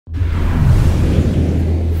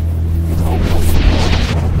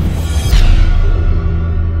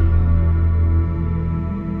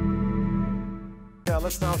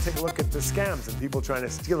let's now take a look at the scams and people trying to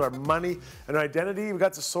steal our money and our identity. We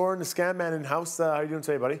got the Soren, the scam man in house. How are you doing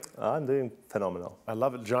today, buddy? I'm doing phenomenal. I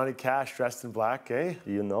love it. Johnny Cash dressed in black, eh?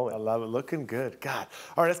 You know it. I love it. Looking good. God.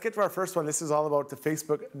 All right, let's get to our first one. This is all about the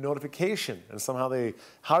Facebook notification and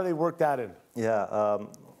how do they work that in? Yeah,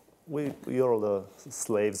 we all the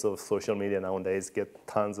slaves of social media nowadays get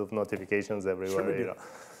tons of notifications everywhere. Sure we do. You know.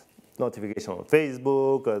 Notification on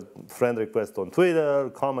Facebook, a friend request on Twitter,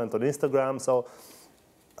 comment on Instagram. So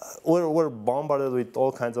we're bombarded with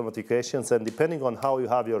all kinds of notifications, and depending on how you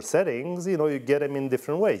have your settings, you know, you get them in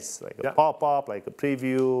different ways, like a pop-up, like a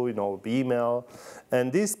preview, you know, email.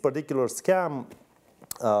 And this particular scam,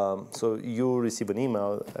 so you receive an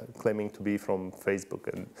email claiming to be from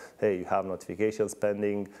Facebook, and hey, you have notifications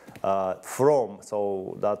pending from,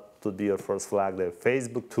 so that would be your first flag there,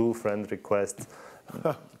 Facebook to friend request.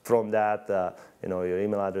 From that, you know, your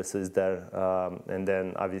email address is there, and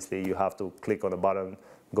then obviously you have to click on a button,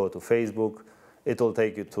 go to Facebook. It will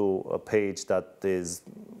take you to a page that is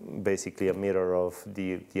basically a mirror of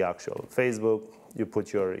the actual Facebook. You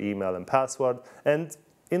put your email and password, and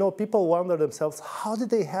you know, people wonder themselves, how did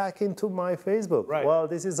they hack into my Facebook? Right. Well,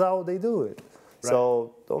 this is how they do it. Right.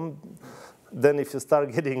 So then if you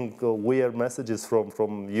start getting weird messages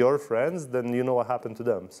from your friends, then you know what happened to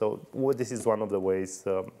them. So this is one of the ways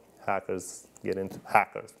scammers get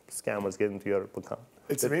into your account.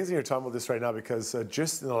 It's amazing you're talking about this right now because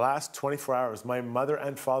just in the last 24 hours, my mother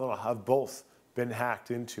and father-in-law have both been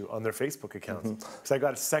hacked into on their Facebook accounts. So I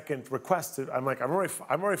got a second request. I'm like, I'm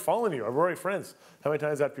already following you. I'm already friends. How many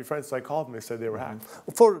times do I have to be friends? So I called them. They said they were hacked.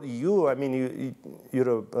 For you, I mean,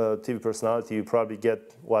 you're a TV personality. You probably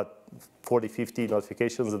get, what, 40, 50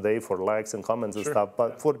 notifications a day for likes and comments and stuff.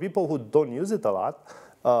 But for people who don't use it a lot,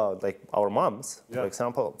 like our moms, for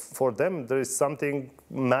example, for them, there is something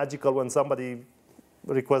magical when somebody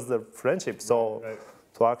requests their friendship. So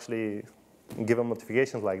to actually give them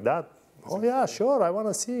notifications like that, oh yeah, sure, I want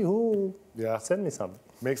to see who sent me something.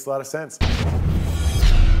 Makes a lot of sense.